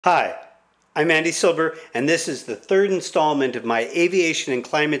Hi, I'm Andy Silver, and this is the third installment of my aviation and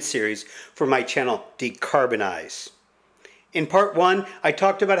climate series for my channel, Decarbonize. In part one, I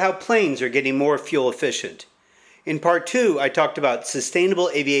talked about how planes are getting more fuel efficient. In part two, I talked about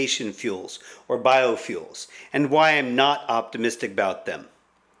sustainable aviation fuels, or biofuels, and why I'm not optimistic about them.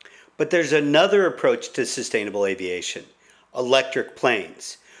 But there's another approach to sustainable aviation, electric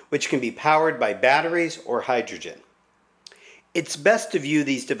planes, which can be powered by batteries or hydrogen. It's best to view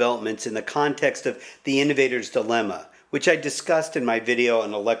these developments in the context of the innovator's dilemma, which I discussed in my video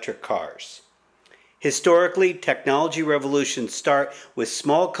on electric cars. Historically, technology revolutions start with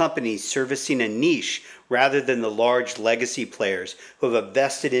small companies servicing a niche rather than the large legacy players who have a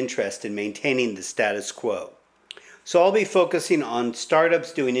vested interest in maintaining the status quo. So I'll be focusing on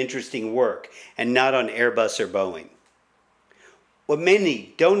startups doing interesting work and not on Airbus or Boeing. What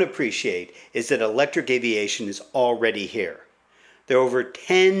many don't appreciate is that electric aviation is already here. There are over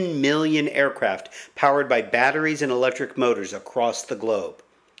 10 million aircraft powered by batteries and electric motors across the globe.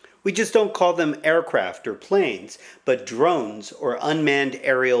 We just don't call them aircraft or planes, but drones or unmanned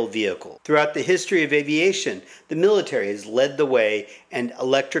aerial vehicles. Throughout the history of aviation, the military has led the way, and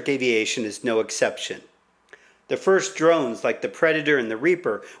electric aviation is no exception. The first drones, like the Predator and the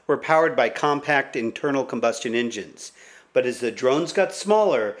Reaper, were powered by compact internal combustion engines. But as the drones got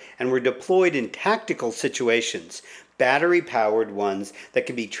smaller and were deployed in tactical situations, battery-powered ones that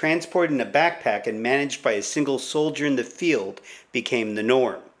could be transported in a backpack and managed by a single soldier in the field became the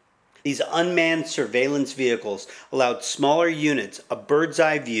norm. These unmanned surveillance vehicles allowed smaller units a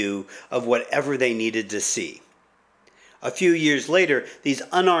bird's-eye view of whatever they needed to see. A few years later, these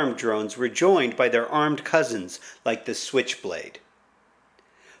unarmed drones were joined by their armed cousins, like the Switchblade.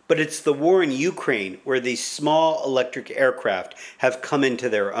 But it's the war in Ukraine where these small electric aircraft have come into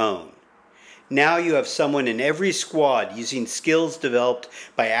their own. Now you have someone in every squad using skills developed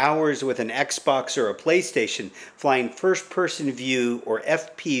by hours with an Xbox or a PlayStation flying first-person view or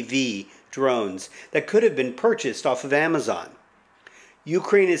FPV drones that could have been purchased off of Amazon.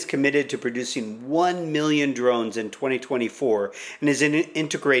 Ukraine is committed to producing 1 million drones in 2024 and is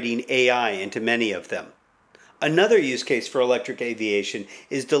integrating AI into many of them. Another use case for electric aviation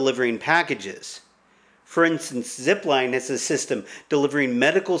is delivering packages. For instance, Zipline has a system delivering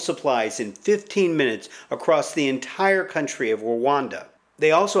medical supplies in 15 minutes across the entire country of Rawanda.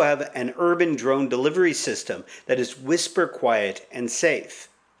 They also have an urban drone delivery system that is whisper quiet and safe.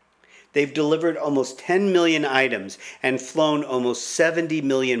 They've delivered almost 10 million items and flown almost 70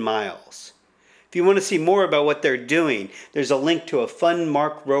 million miles. If you want to see more about what they're doing, there's a link to a fun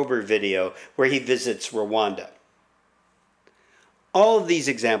Mark Rober video where he visits Rawanda. All of these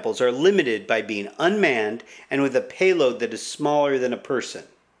examples are limited by being unmanned and with a payload that is smaller than a person.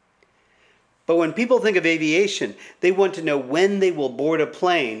 But when people think of aviation, they want to know when they will board a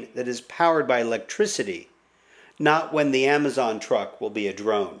plane that is powered by electricity, not when the Amazon truck will be a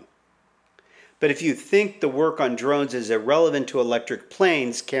drone. But if you think the work on drones is irrelevant to electric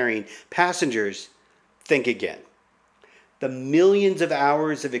planes carrying passengers, think again. The millions of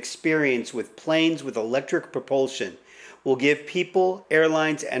hours of experience with planes with electric propulsion will give people,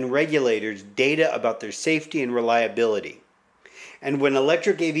 airlines, and regulators data about their safety and reliability. And when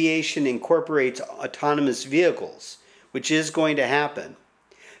electric aviation incorporates autonomous vehicles, which is going to happen,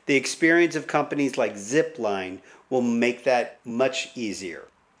 the experience of companies like Zipline will make that much easier.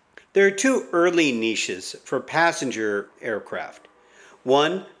 There are two early niches for passenger aircraft.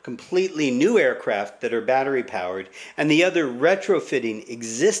 One, completely new aircraft that are battery-powered, and the other retrofitting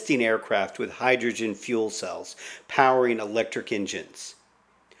existing aircraft with hydrogen fuel cells, powering electric engines.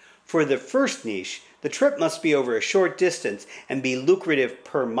 For the first niche, the trip must be over a short distance and be lucrative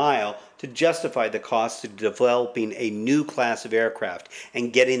per mile to justify the cost of developing a new class of aircraft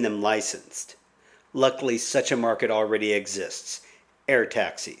and getting them licensed. Luckily, such a market already exists: air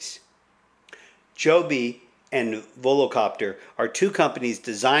taxis. Joby and Volocopter are two companies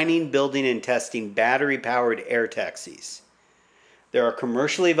designing, building, and testing battery-powered air taxis. There are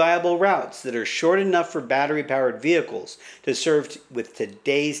commercially viable routes that are short enough for battery-powered vehicles to serve with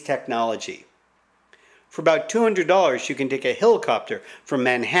today's technology. For about $200, you can take a helicopter from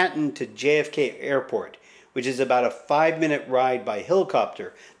Manhattan to JFK Airport, which is about a 5-minute ride by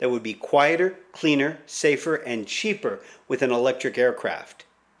helicopter that would be quieter, cleaner, safer, and cheaper with an electric aircraft.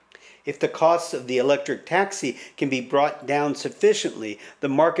 If the costs of the electric taxi can be brought down sufficiently, the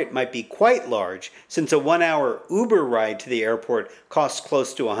market might be quite large, since a 1-hour Uber ride to the airport costs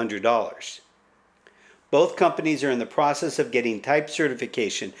close to $100. Both companies are in the process of getting type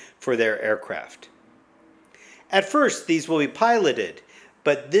certification for their aircraft. At first, these will be piloted,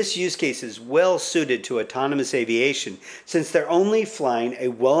 But this use case is well suited to autonomous aviation since they're only flying a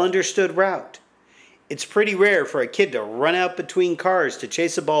well-understood route. It's pretty rare for a kid to run out between cars to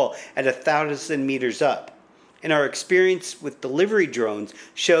chase a ball at 1,000 meters up. And our experience with delivery drones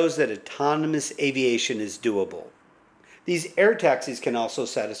shows that autonomous aviation is doable. These air taxis can also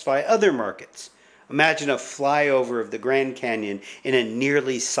satisfy other markets. Imagine a flyover of the Grand Canyon in a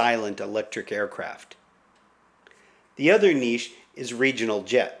nearly silent electric aircraft. The other niche is regional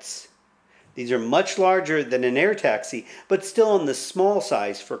jets. These are much larger than an air taxi, but still on the small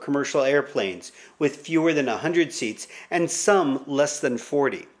size for commercial airplanes, with fewer than 100 seats and some less than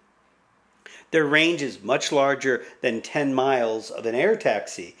 40. Their range is much larger than 10 miles of an air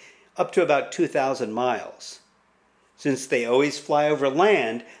taxi, up to about 2,000 miles. Since they always fly over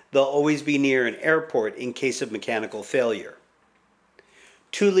land, they'll always be near an airport in case of mechanical failure.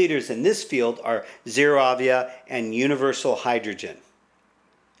 Two leaders in this field are Zeroavia and Universal Hydrogen.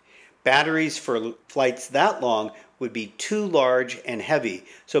 Batteries for flights that long would be too large and heavy,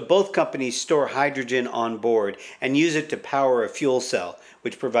 so both companies store hydrogen on board and use it to power a fuel cell,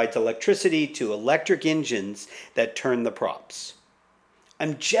 which provides electricity to electric engines that turn the props.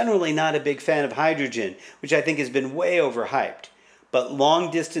 I'm generally not a big fan of hydrogen, which I think has been way overhyped, but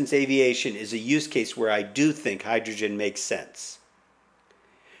long-distance aviation is a use case where I do think hydrogen makes sense.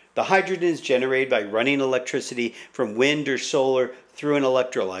 The hydrogen is generated by running electricity from wind or solar through an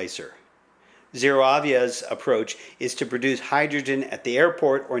electrolyzer. Zeroavia's approach is to produce hydrogen at the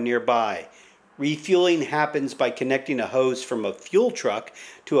airport or nearby. Refueling happens by connecting a hose from a fuel truck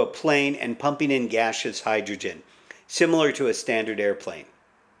to a plane and pumping in gaseous hydrogen, similar to a standard airplane.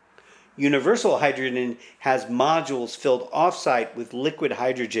 Universal Hydrogen has modules filled off-site with liquid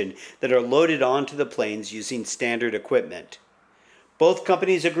hydrogen that are loaded onto the planes using standard equipment. Both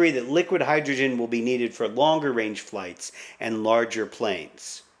companies agree that liquid hydrogen will be needed for longer range flights and larger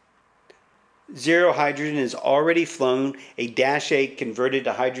planes. Zero Hydrogen has already flown a Dash 8 converted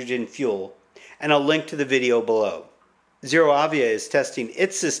to hydrogen fuel, and I'll link to the video below. Zeroavia is testing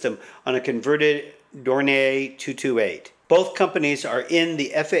its system on a converted Dornier 228. Both companies are in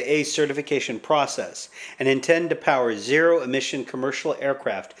the FAA certification process and intend to power zero-emission commercial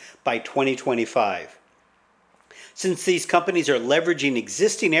aircraft by 2025. Since these companies are leveraging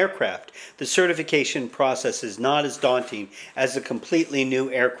existing aircraft, the certification process is not as daunting as a completely new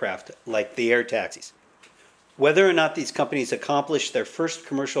aircraft like the air taxis. Whether or not these companies accomplish their first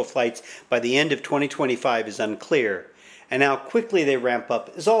commercial flights by the end of 2025 is unclear, and how quickly they ramp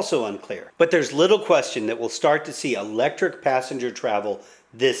up is also unclear. But there's little question that we'll start to see electric passenger travel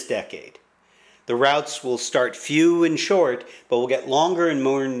this decade. The routes will start few and short, but will get longer and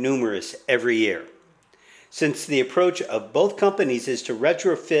more numerous every year. Since the approach of both companies is to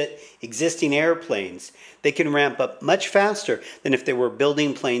retrofit existing airplanes, they can ramp up much faster than if they were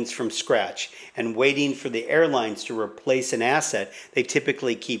building planes from scratch and waiting for the airlines to replace an asset they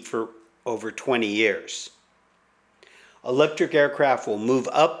typically keep for over 20 years. Electric aircraft will move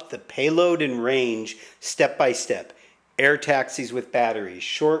up the payload and range step by step. Air taxis with batteries,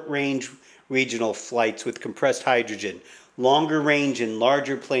 short-range regional flights with compressed hydrogen, longer range and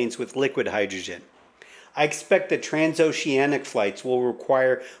larger planes with liquid hydrogen. I expect that transoceanic flights will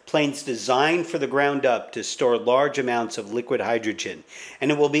require planes designed for the ground up to store large amounts of liquid hydrogen,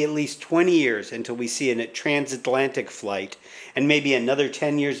 and it will be at least 20 years until we see a transatlantic flight, and maybe another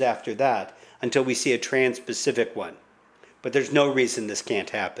 10 years after that until we see a trans-Pacific one. But there's no reason this can't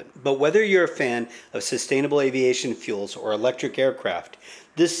happen. But whether you're a fan of sustainable aviation fuels or electric aircraft,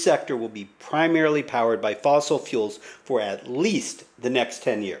 this sector will be primarily powered by fossil fuels for at least the next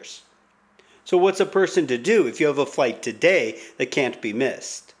 10 years. So what's a person to do if you have a flight today that can't be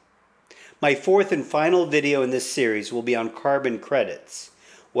missed? My fourth and final video in this series will be on carbon credits.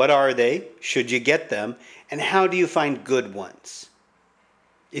 What are they? Should you get them? And how do you find good ones?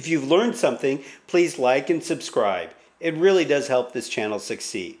 If you've learned something, please like and subscribe. It really does help this channel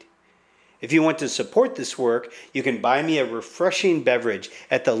succeed. If you want to support this work, you can buy me a refreshing beverage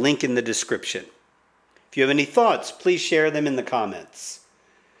at the link in the description. If you have any thoughts, please share them in the comments.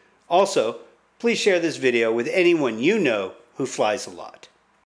 Also, please share this video with anyone you know who flies a lot.